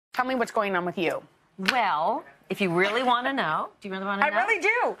Tell me what's going on with you. Well, if you really want to know, do you really want to know? I really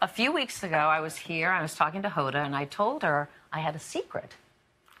do. A few weeks ago, I was here, I was talking to Hoda, and I told her I had a secret.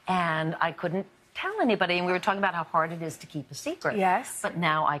 And I couldn't tell anybody, and we were talking about how hard it is to keep a secret. Yes. But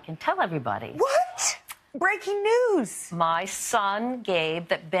now I can tell everybody. What? Breaking news. My son, Gabe,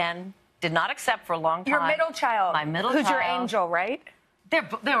 that Ben did not accept for a long time. Your middle child. My middle child. Who's your angel, right?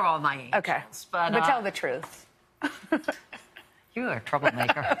 They're all my angels. Okay. But tell the truth. You're a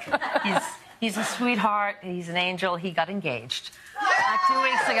troublemaker. He's a sweetheart. He's an angel. He got engaged 2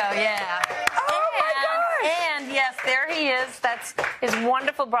 weeks ago. Yeah. Oh my gosh! And yes, there he is. That's his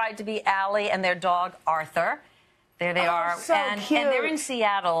wonderful bride-to-be, Allie, and their dog, Arthur. There they are. So cute. And they're in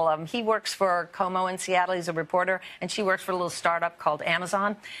Seattle. He works for Como in Seattle. He's a reporter, and she works for a little startup called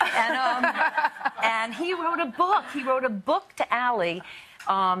Amazon. And and he wrote a book. He wrote a book to Allie.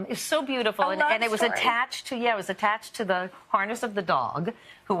 It's so beautiful, and it was attached to the harness of the dog,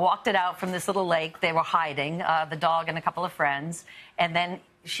 who walked it out from this little lake. They were hiding, the dog and a couple of friends, and then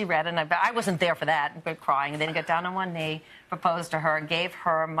she read it, and I wasn't there for that, and crying, and then he got down on one knee, proposed to her, and gave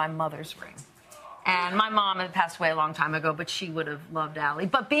her my mother's ring. And my mom had passed away a long time ago, but she would have loved Allie.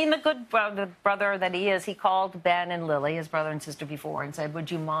 But being the good brother that he is, he called Ben and Lily, his brother and sister before, and said,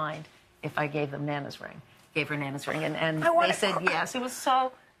 would you mind if I gave them Nana's ring? Gave her Nana's ring, and they said yes. It was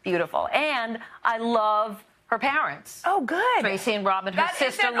so beautiful. And I love her parents. Oh, good. Tracy and Robin, her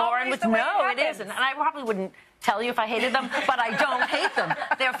sister Lauren. No, it isn't. And I probably wouldn't tell you if I hated them, but I don't hate them.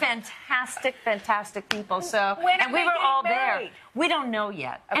 They're fantastic, fantastic people. So, and we were all there. We don't know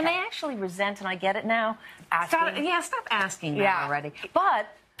yet. Okay. And they actually resent, and I get it now. Stop asking that already. But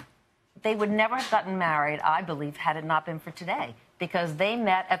they would never have gotten married, I believe, had it not been for today. Because they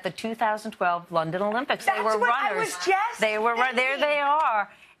met at the 2012 London Olympics. That's they were what runners. I was just There they are.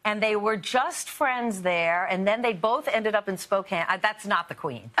 And they were just friends there. And then they both ended up in Spokane. That's not the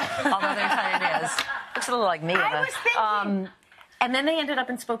Queen, although there's how it is. Looks a little like me. I was thinking. And then they ended up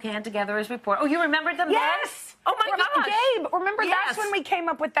in Spokane together as reporters. Oh, you remembered them? Yes. Then? Oh, my gosh. Gabe, remember that's when we came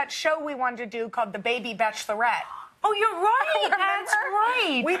up with that show we wanted to do called The Baby Bachelorette. Oh, you're right. That's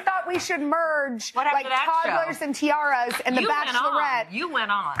right. We thought we should merge like toddlers show? And tiaras and The Bachelorette. You went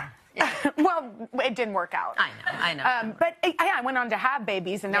on. Yeah. Well, it didn't work out. I know. But I went on to have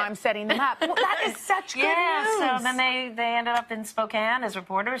babies, and now I'm setting them up. Well, that is such good news. So then they ended up in Spokane as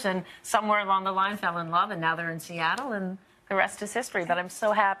reporters, and somewhere along the line fell in love, and now they're in Seattle, and the rest is history. But I'm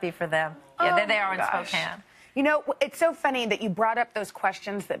so happy for them. Yeah, there they are in Spokane. You know, it's so funny that you brought up those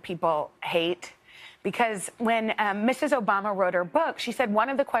questions that people hate. Because when Mrs. Obama wrote her book, she said one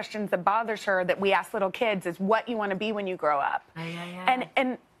of the questions that bothers her that we ask little kids is what you want to be when you grow up.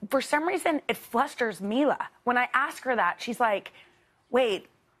 And for some reason, it flusters Mila. When I ask her that, she's like, wait,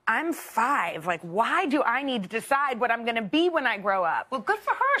 I'm 5. Like, why do I need to decide what I'm going to be when I grow up? Well, good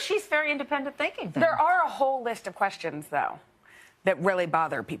for her. She's very independent thinking. Then. There are a whole list of questions, though, that really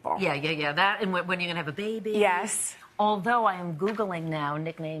bother people. Yeah. That, and when you're going to have a baby. Yes. Although I am Googling now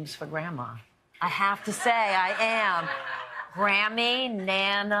nicknames for Grandma. I have to say, I am. Grammy,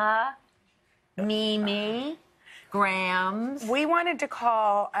 Nana, Mimi, Grams. We wanted to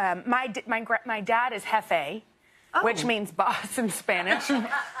call, my dad is Jefe, which means boss in Spanish.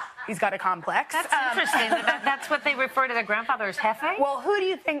 He's got a complex. That's interesting. That's what they refer to their grandfather as Jefe? Well, who do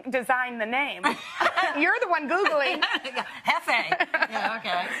you think designed the name? You're the one Googling. Jefe. Yeah,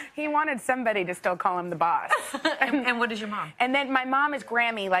 okay. He wanted somebody to still call him the boss. And what is your mom? And then my mom is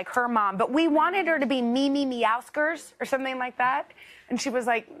Grammy, like her mom. But we wanted her to be Mimi Meowskers or something like that. And she was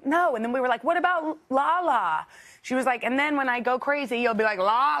like, no. And then we were like, what about Lala? She was like, and then when I go crazy, you'll be like,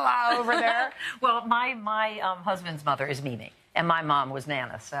 Lala over there. Well, my husband's mother is Mimi. And my mom was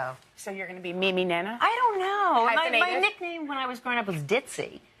Nana, so. So you're going to be Mimi Nana? I don't know. My nickname when I was growing up was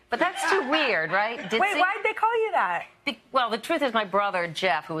Ditzy. But that's too weird, right? Ditzy? Wait, why did they call you that? Well, the truth is my brother,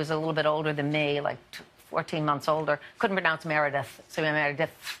 Jeff, who was a little bit older than me, like 14 months older, couldn't pronounce Meredith. So we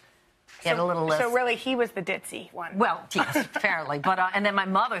Meredith. He had a little list. So really, he was the ditzy one. Well, yes, apparently. But, and then my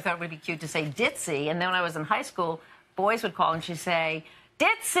mother thought it would be cute to say Ditzy. And then when I was in high school, boys would call and she'd say,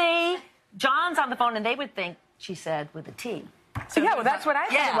 Ditzy, John's on the phone. And they would think she said with a T. So yeah, well, that's what I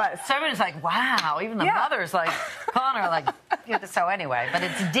thought it was. So everyone's like, wow. Even the mother's like, calling her like, so anyway. But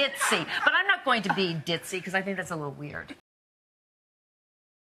it's Ditzy. But I'm not going to be Ditzy because I think that's a little weird.